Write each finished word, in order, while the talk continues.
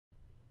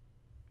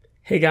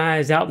Hey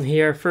guys, Alton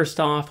here. First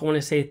off, I want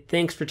to say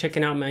thanks for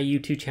checking out my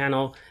YouTube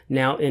channel.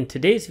 Now in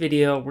today's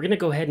video, we're going to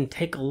go ahead and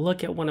take a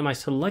look at one of my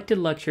selected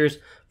lectures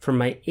from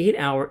my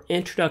 8-hour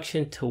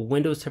Introduction to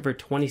Windows Server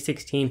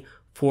 2016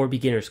 for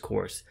Beginners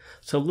course.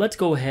 So let's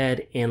go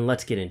ahead and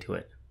let's get into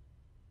it.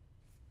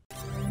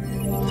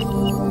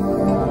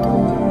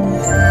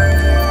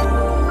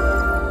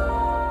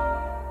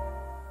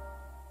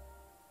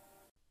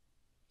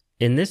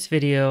 In this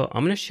video,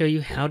 I'm going to show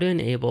you how to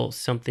enable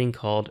something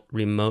called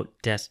remote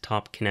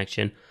desktop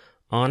connection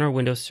on our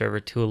Windows Server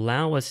to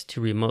allow us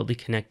to remotely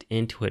connect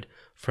into it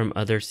from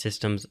other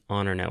systems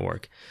on our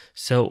network.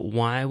 So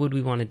why would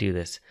we want to do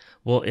this?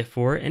 Well, if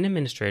we're an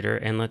administrator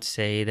and let's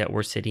say that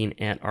we're sitting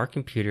at our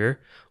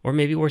computer, or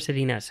maybe we're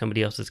sitting at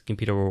somebody else's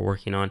computer we're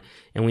working on,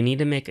 and we need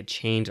to make a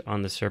change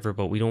on the server,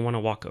 but we don't want to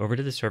walk over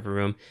to the server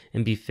room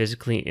and be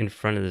physically in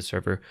front of the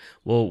server.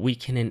 Well, we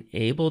can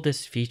enable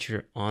this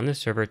feature on the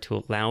server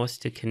to allow us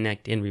to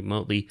connect in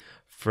remotely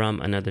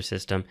from another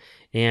system.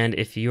 And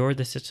if you're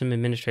the system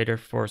administrator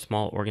for a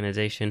small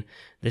organization,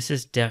 this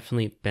is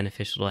definitely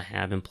beneficial to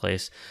have in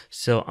place.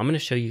 So I'm going to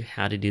show you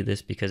how to do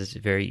this because it's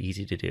very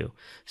easy to do.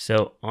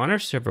 So on our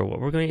server,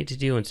 what we're going to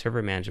do in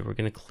Server Manager, we're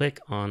going to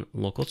click on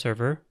Local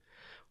Server.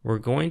 We're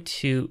going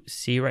to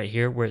see right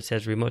here where it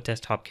says Remote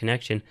Desktop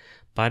Connection.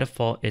 By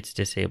default, it's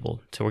disabled.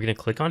 So we're going to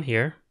click on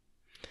here.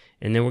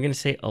 And then we're going to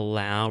say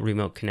Allow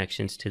Remote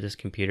Connections to this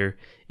computer.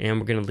 And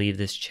we're going to leave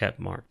this check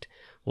marked.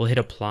 We'll hit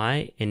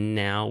apply, and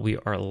now we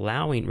are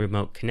allowing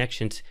remote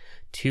connections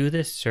to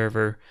this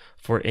server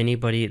for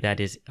anybody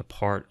that is a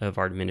part of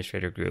our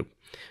administrator group.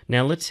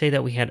 Now let's say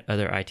that we had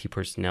other IT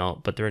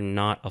personnel, but they're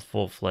not a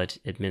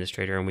full-fledged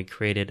administrator, and we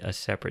created a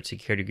separate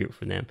security group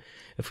for them.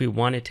 If we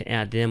wanted to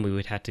add them, we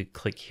would have to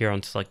click here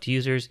on select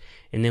users,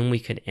 and then we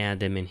could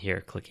add them in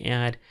here. Click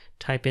add,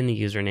 type in the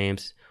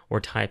usernames,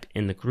 or type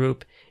in the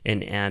group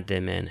and add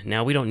them in.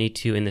 Now we don't need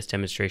to in this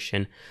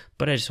demonstration,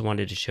 but I just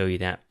wanted to show you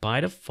that by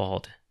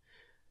default,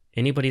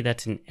 anybody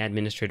that's an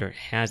administrator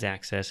has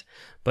access,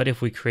 but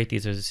if we create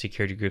these as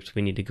security groups,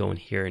 we need to go in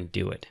here and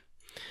do it.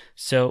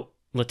 So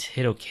let's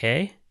hit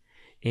OK.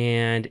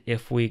 And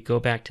if we go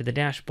back to the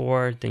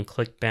dashboard, then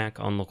click back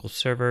on local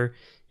server,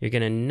 you're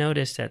going to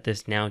notice that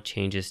this now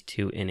changes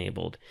to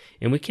enabled.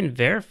 And we can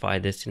verify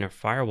this in our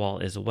firewall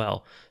as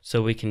well.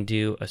 So we can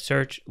do a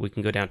search, we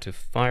can go down to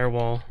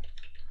firewall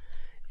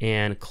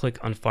and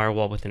click on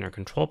firewall within our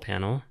control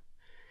panel.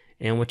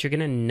 And what you're going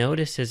to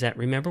notice is that,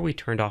 remember, we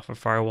turned off a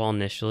firewall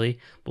initially,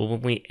 but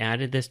when we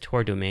added this to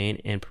our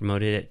domain and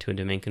promoted it to a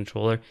domain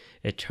controller,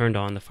 it turned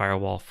on the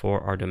firewall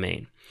for our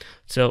domain.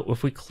 So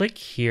if we click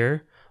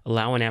here,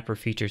 allow an app or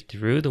features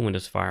through the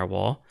Windows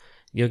firewall,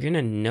 you're going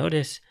to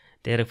notice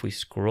that if we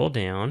scroll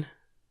down,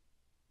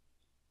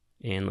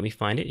 and let me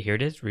find it, here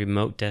it is,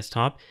 remote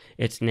desktop,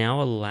 it's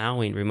now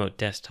allowing remote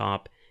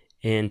desktop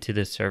into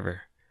the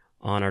server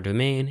on our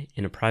domain,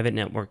 in a private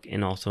network,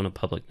 and also in a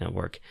public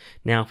network.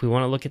 Now, if we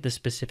want to look at the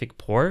specific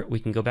port, we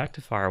can go back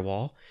to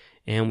Firewall,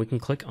 and we can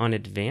click on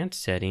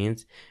Advanced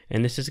Settings,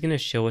 and this is going to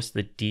show us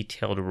the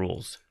detailed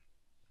rules.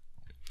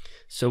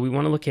 So we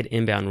want to look at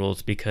inbound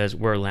rules because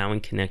we're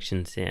allowing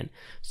connections in.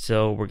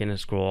 So we're going to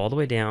scroll all the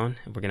way down,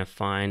 and we're going to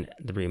find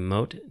the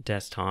remote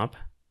desktop,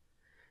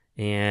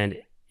 and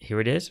here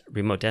it is,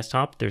 remote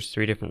desktop. There's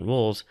 3 different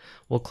rules.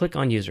 We'll click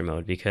on user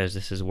mode because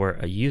this is where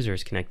a user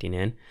is connecting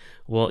in.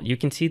 Well, you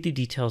can see the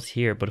details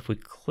here, but if we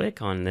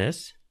click on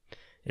this,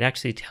 it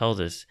actually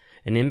tells us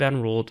an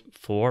inbound rule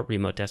for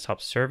remote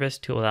desktop service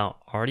to allow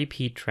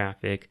RDP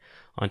traffic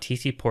on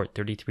TC port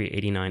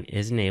 3389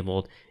 is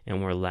enabled,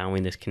 and we're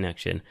allowing this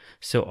connection.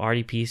 So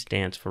RDP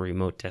stands for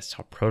Remote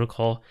Desktop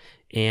Protocol,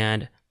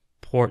 and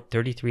port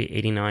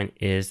 3389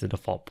 is the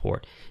default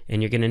port.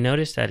 And you're going to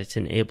notice that it's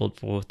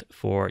enabled both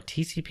for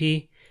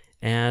TCP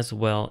as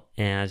well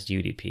as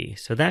UDP.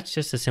 So that's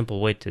just a simple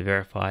way to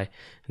verify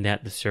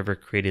that the server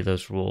created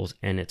those rules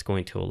and it's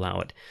going to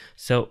allow it.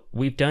 So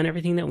we've done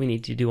everything that we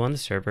need to do on the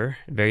server,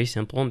 very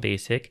simple and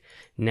basic.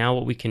 Now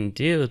what we can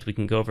do is we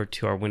can go over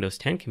to our Windows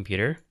 10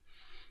 computer.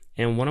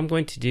 And what I'm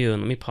going to do,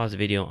 and let me pause the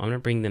video, I'm going to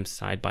bring them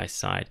side by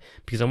side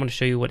because I want to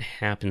show you what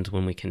happens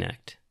when we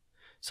connect.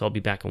 So I'll be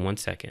back in 1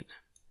 second.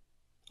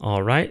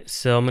 All right,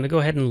 so I'm going to go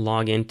ahead and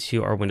log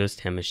into our Windows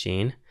 10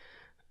 machine,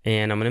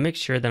 and I'm going to make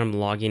sure that I'm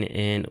logging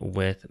in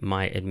with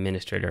my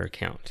administrator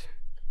account.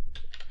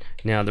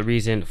 Now, the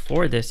reason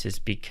for this is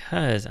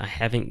because I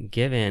haven't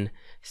given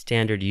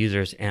standard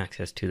users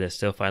access to this.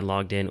 So if I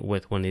logged in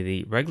with one of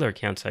the regular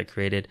accounts I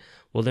created,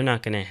 well, they're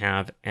not going to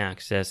have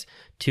access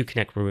to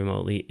connect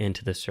remotely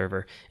into the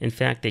server. In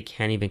fact, they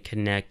can't even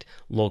connect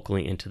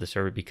locally into the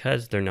server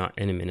because they're not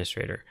an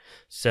administrator.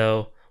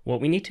 So what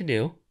we need to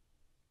do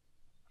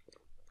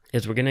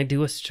is we're going to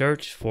do a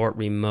search for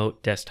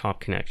remote desktop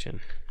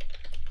connection.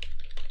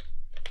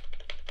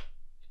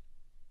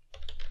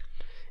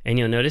 And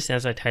you'll notice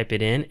as I type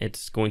it in,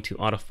 it's going to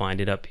auto find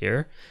it up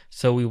here.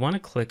 So we want to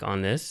click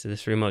on this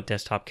remote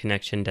desktop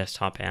connection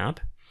desktop app.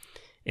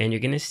 And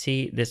you're going to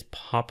see this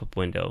pop-up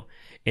window.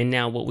 And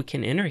now what we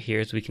can enter here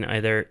is we can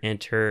either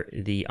enter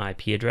the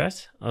IP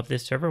address of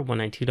this server,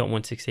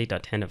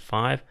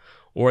 192.168.10.5,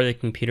 or the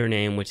computer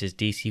name, which is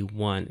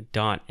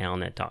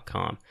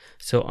dc1.alnet.com.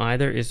 So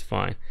either is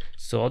fine.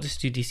 So I'll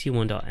just do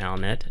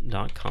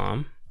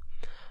dc1.alnet.com.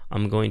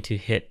 I'm going to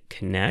hit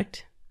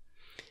connect,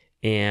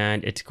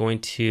 and it's going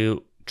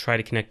to try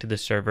to connect to the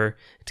server.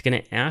 It's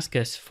going to ask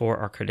us for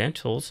our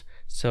credentials.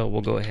 So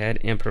we'll go ahead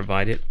and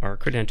provide it our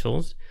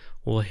credentials.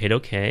 We'll hit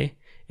OK.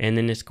 And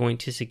then it's going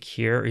to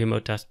secure a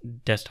remote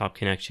desktop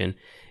connection.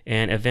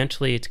 And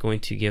eventually it's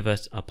going to give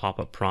us a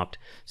pop-up prompt.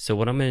 So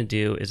what I'm going to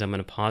do is I'm going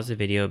to pause the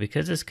video,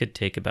 because this could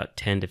take about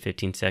 10 to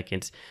 15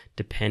 seconds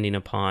depending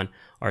upon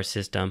our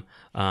system.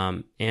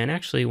 And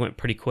actually went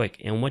pretty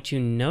quick. And what you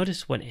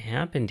notice what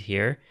happened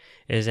here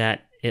is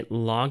that it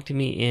logged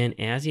me in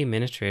as the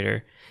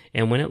administrator.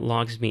 And when it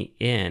logs me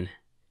in,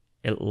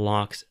 it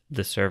locks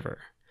the server.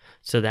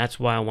 So that's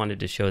why I wanted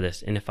to show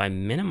this. And if I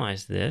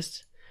minimize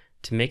this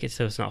to make it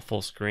so it's not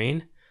full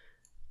screen,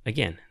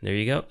 again, there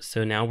you go.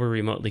 So now we're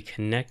remotely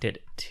connected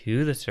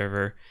to the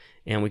server,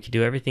 and we can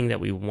do everything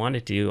that we want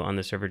to do on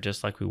the server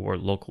just like we were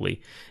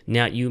locally.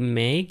 Now you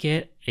may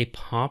get a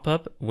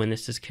pop-up when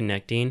this is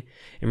connecting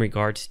in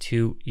regards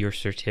to your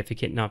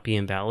certificate not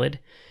being valid.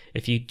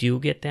 If you do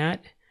get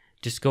that,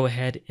 just go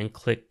ahead and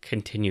click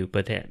continue,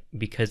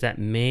 because that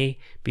may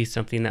be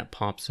something that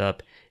pops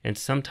up, and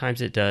sometimes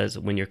it does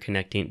when you're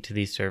connecting to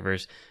these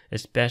servers,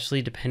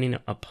 especially depending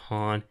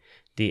upon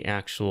the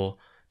actual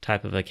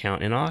type of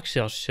account. And I'll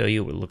show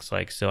you what it looks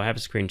like. So I have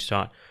a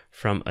screenshot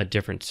from a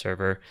different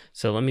server.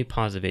 So let me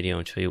pause the video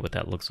and show you what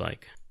that looks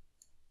like.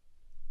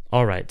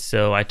 All right,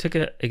 so I took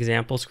an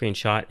example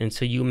screenshot, and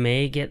so you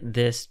may get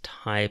this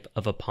type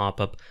of a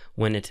pop-up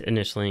when it's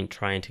initially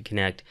trying to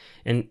connect.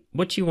 And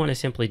what you want to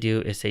simply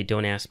do is say,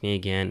 don't ask me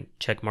again,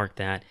 check mark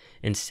that,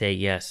 and say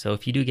yes. So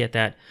if you do get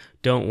that,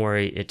 don't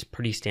worry, it's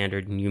pretty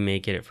standard, and you may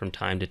get it from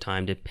time to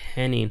time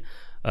depending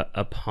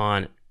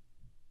upon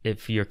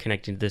if you're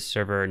connecting to this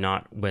server or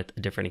not with a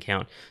different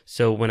account.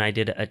 So when I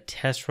did a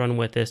test run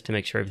with this to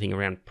make sure everything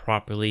ran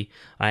properly,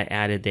 I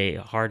added a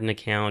hardened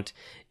account,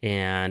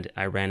 and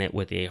I ran it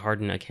with a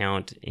hardened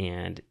account,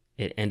 and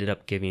it ended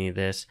up giving me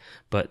this,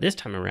 but this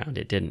time around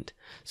it didn't.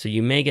 So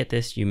you may get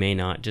this, you may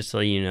not, just so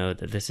you know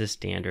that this is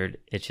standard.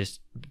 It's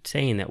just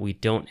saying that we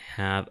don't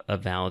have a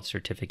valid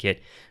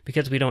certificate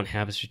because we don't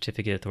have a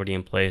certificate authority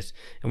in place,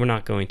 and we're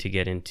not going to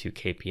get into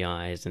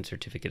KPIs and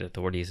certificate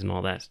authorities and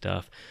all that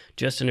stuff.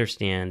 Just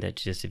understand that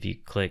just if you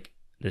click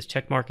this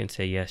check mark and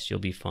say yes, you'll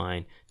be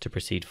fine to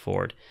proceed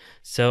forward.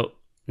 So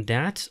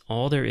that's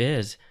all there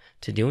is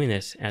to doing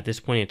this. At this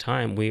point in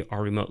time, we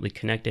are remotely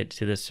connected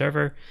to the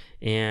server,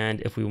 and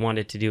if we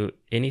wanted to do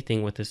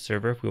anything with this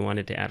server, if we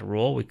wanted to add a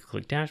role, we could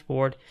click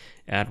dashboard,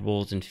 add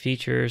roles and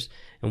features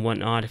and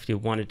whatnot. If we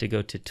wanted to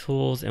go to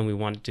tools and we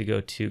wanted to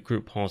go to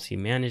group policy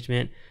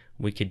management,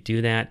 we could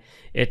do that.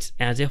 It's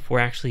as if we're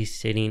actually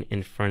sitting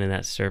in front of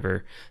that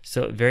server.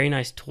 So very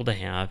nice tool to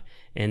have.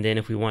 And then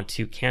if we want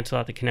to cancel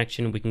out the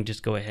connection, we can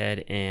just go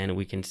ahead and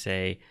we can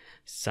say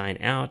sign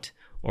out,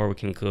 or we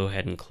can go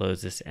ahead and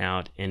close this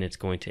out, and it's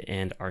going to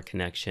end our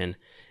connection.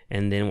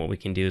 And then what we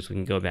can do is we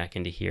can go back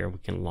into here, we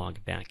can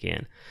log back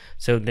in.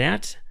 So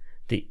that's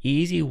the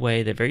easy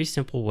way, the very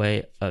simple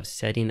way of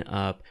setting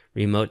up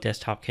remote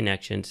desktop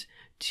connections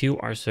to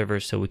our server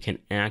so we can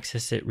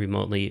access it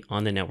remotely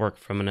on the network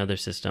from another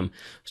system.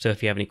 So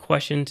if you have any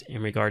questions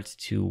in regards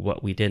to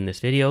what we did in this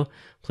video,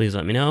 please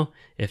let me know.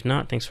 If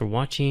not, thanks for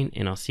watching,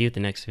 and I'll see you at the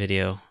next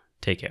video.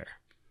 Take care.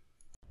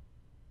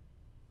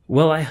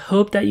 Well, I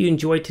hope that you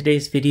enjoyed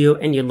today's video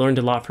and you learned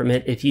a lot from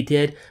it. If you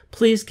did,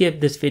 please give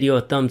this video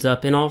a thumbs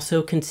up, and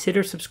also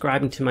consider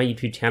subscribing to my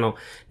YouTube channel.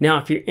 Now,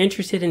 if you're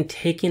interested in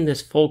taking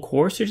this full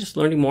course or just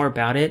learning more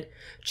about it,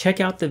 check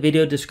out the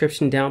video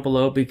description down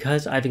below,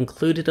 because I've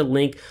included a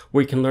link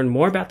where you can learn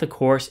more about the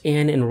course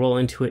and enroll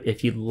into it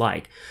if you'd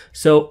like.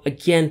 So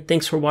again,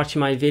 thanks for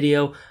watching my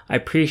video. I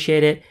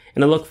appreciate it,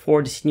 and I look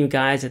forward to seeing you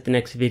guys at the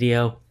next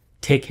video.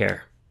 Take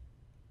care.